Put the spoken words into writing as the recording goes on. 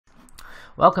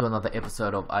Welcome to another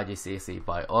episode of IGCSE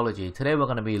Biology. Today we're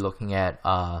going to be looking at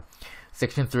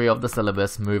Section 3 of the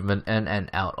syllabus, movement in and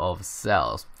out of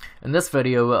cells. In this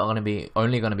video we're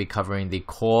only going to be covering the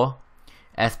core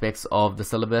aspects of the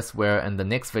syllabus, where in the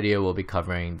next video we'll be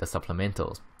covering the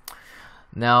supplementals.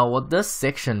 Now what this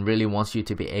section really wants you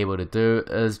to be able to do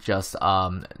is just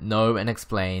know and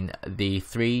explain the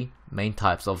three main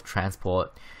types of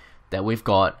transport that we've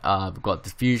got. We've got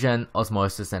diffusion,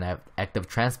 osmosis, and active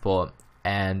transport,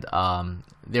 and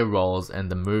their roles in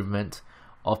the movement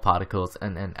of particles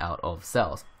in and out of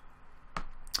cells.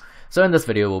 So in this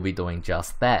video we'll be doing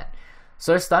just that.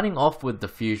 So starting off with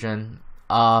diffusion,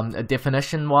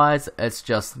 definition wise, it's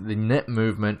just the net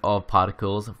movement of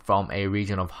particles from a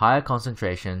region of higher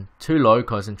concentration to low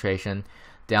concentration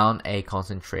down a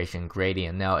concentration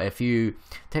gradient. Now if you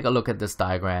take a look at this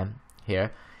diagram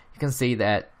here, you can see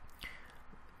that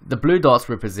the blue dots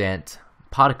represent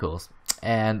particles,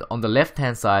 and on the left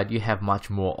hand side you have much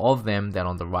more of them than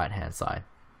on the right hand side.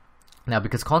 Now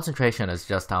because concentration is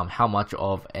just how much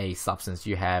of a substance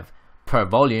you have per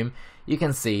volume, you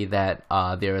can see that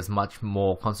there is much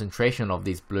more concentration of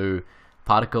these blue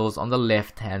particles on the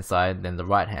left hand side than the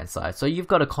right hand side. So you've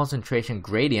got a concentration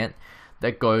gradient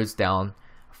that goes down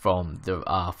from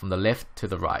the left to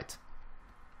the right.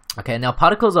 Okay, now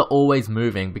particles are always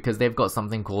moving because they've got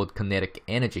something called kinetic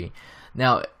energy.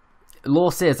 Now law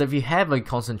says if you have a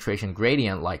concentration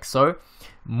gradient like so,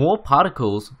 more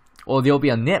particles, or there'll be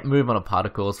a net movement of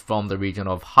particles from the region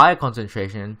of higher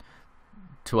concentration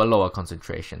to a lower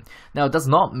concentration. Now it does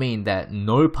not mean that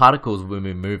no particles will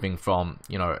be moving from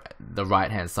the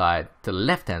right hand side to the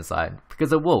left hand side,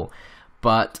 because it will,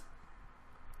 but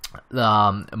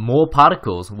more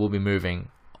particles will be moving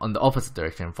on the opposite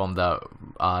direction from the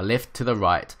left to the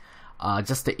right,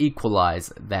 just to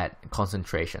equalize that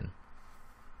concentration.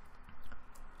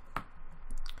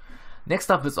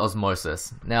 Next up is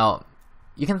osmosis. Now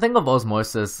you can think of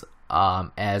osmosis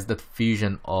as the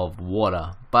diffusion of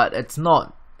water, but it's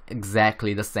not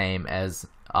exactly the same as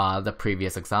the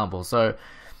previous example. So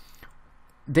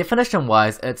definition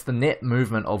wise, it's the net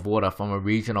movement of water from a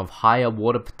region of higher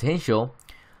water potential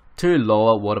to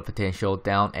lower water potential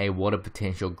down a water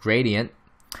potential gradient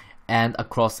and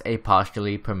across a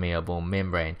partially permeable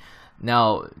membrane.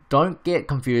 Now don't get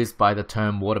confused by the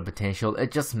term water potential.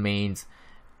 It just means,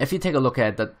 if you take a look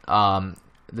at the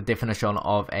definition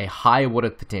of a high water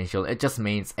potential, it just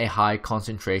means a high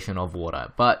concentration of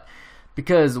water. But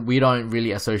because we don't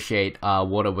really associate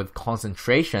water with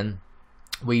concentration,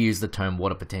 we use the term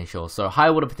water potential. So high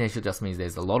water potential just means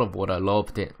there's a lot of water. Low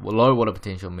water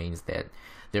potential means that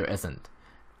there isn't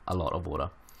a lot of water.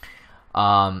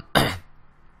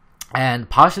 And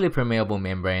partially permeable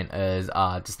membrane is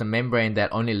just a membrane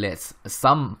that only lets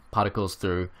some particles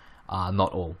through,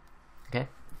 not all. Okay.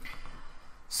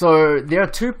 So there are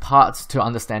two parts to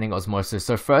understanding osmosis.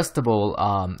 So first of all,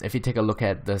 if you take a look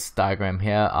at this diagram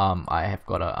here, I've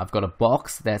got a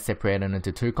box that's separated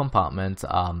into two compartments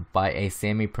by a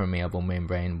semi-permeable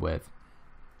membrane with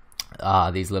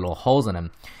these little holes in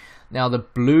them. Now the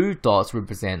blue dots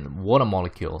represent water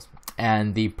molecules,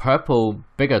 and the purple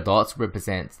bigger dots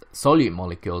represent solute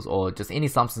molecules, or just any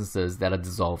substances that are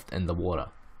dissolved in the water.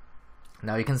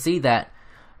 Now you can see that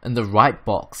in the right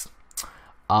box,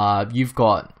 you've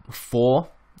got 4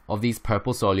 of these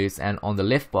purple solutes, and on the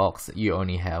left box you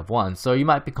only have 1. So you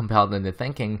might be compelled into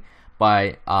thinking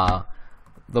by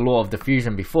the law of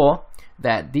diffusion before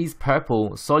that these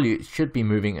purple solutes should be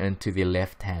moving into the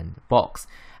left hand box.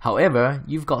 However,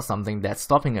 you've got something that's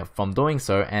stopping it from doing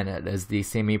so, and it is the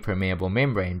semi-permeable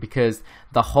membrane, because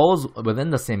the holes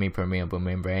within the semi-permeable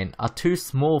membrane are too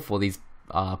small for these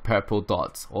purple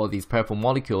dots, or these purple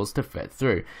molecules, to fit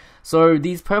through. So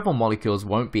these purple molecules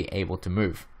won't be able to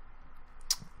move.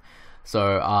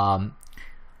 So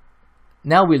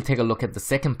now we'll take a look at the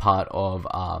second part of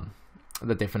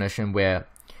the definition, where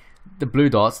the blue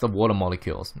dots, the water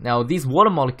molecules. Now these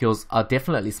water molecules are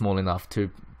definitely small enough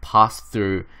to pass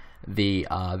through the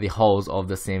holes of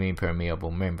the semi-permeable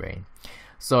membrane.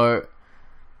 So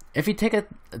if you take a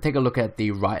look at the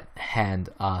right hand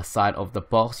side of the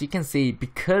box, you can see,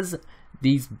 because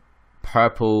these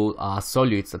purple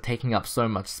solutes are taking up so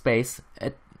much space,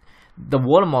 the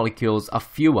water molecules are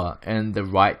fewer in the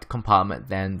right compartment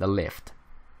than the left.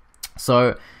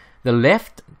 So the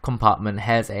left compartment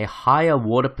has a higher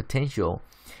water potential,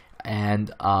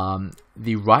 and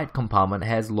the right compartment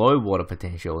has low water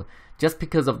potential, just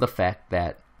because of the fact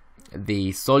that the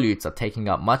solutes are taking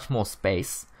up much more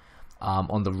space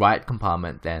on the right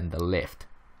compartment than the left.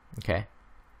 Okay.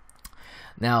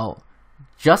 Now,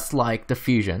 just like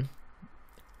diffusion,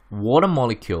 water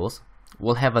molecules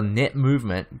will have a net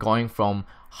movement going from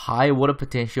high water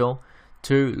potential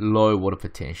to low water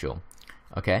potential.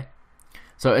 Okay,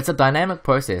 so it's a dynamic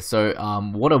process. So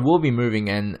water will be moving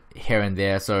in here and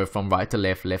there, so from right to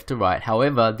left, left to right.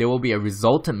 However, there will be a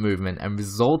resultant movement and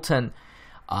resultant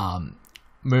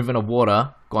movement of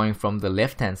water going from the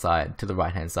left hand side to the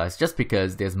right hand side. It's just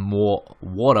because there's more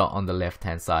water on the left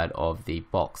hand side of the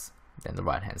box than the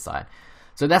right hand side.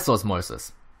 So that's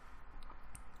osmosis.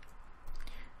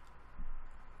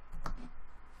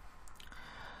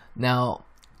 Now,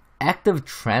 active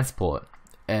transport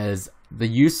is the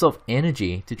use of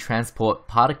energy to transport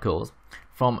particles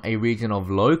from a region of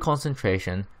low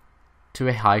concentration to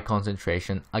a high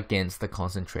concentration against the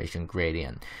concentration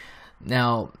gradient.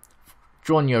 Now,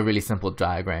 drawn you a really simple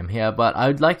diagram here, but I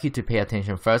would like you to pay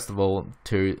attention first of all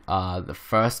to the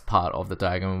first part of the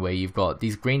diagram, where you've got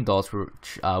these green dots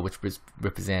which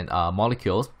represent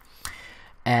molecules,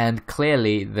 and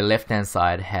clearly the left hand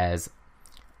side has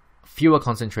fewer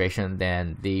concentration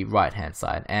than the right hand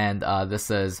side, and this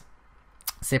is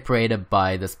separated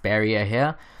by this barrier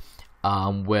here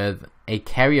with a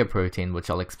carrier protein, which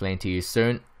I'll explain to you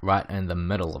soon, right in the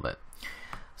middle of it.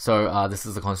 So this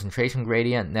is the concentration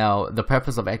gradient. Now, the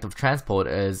purpose of active transport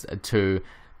is to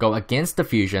go against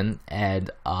diffusion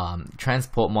and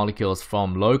transport molecules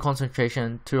from low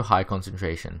concentration to high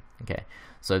concentration. Okay,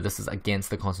 so this is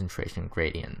against the concentration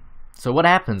gradient. So what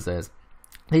happens is,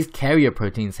 these carrier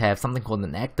proteins have something called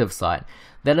an active site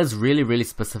that is really, really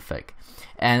specific.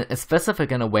 And it's specific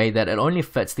in a way that it only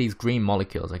fits these green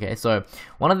molecules, okay? So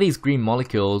one of these green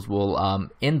molecules will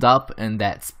end up in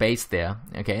that space there,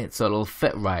 okay? So it'll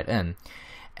fit right in.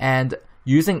 And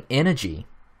using energy,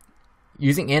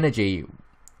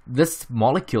 this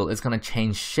molecule is going to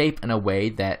change shape in a way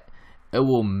that it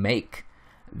will make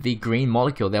the green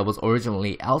molecule that was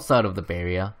originally outside of the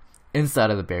barrier,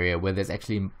 inside of the barrier, where there's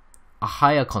actually a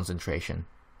higher concentration.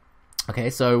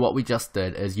 Okay, so what we just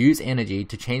did is use energy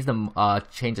to change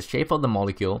the shape of the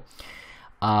molecule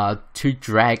to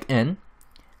drag in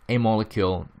a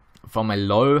molecule from a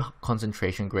low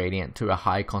concentration gradient to a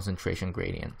high concentration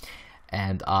gradient.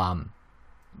 And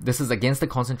this is against the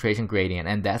concentration gradient,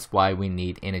 and that's why we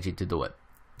need energy to do it.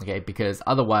 Okay, because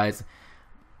otherwise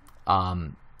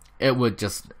it would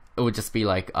just be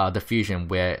like diffusion,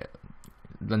 where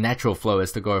the natural flow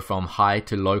is to go from high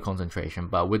to low concentration,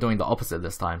 but we're doing the opposite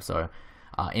this time, so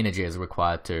energy is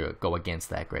required to go against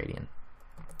that gradient.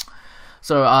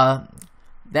 So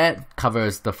that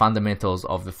covers the fundamentals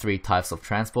of the three types of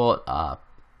transport: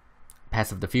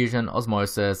 passive diffusion,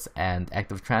 osmosis, and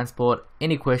active transport.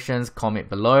 Any questions, comment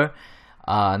below.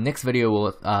 Next video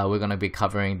we're going to be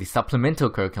covering the supplemental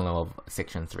curriculum of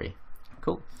section 3.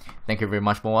 Cool. Thank you very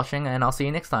much for watching, and I'll see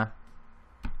you next time.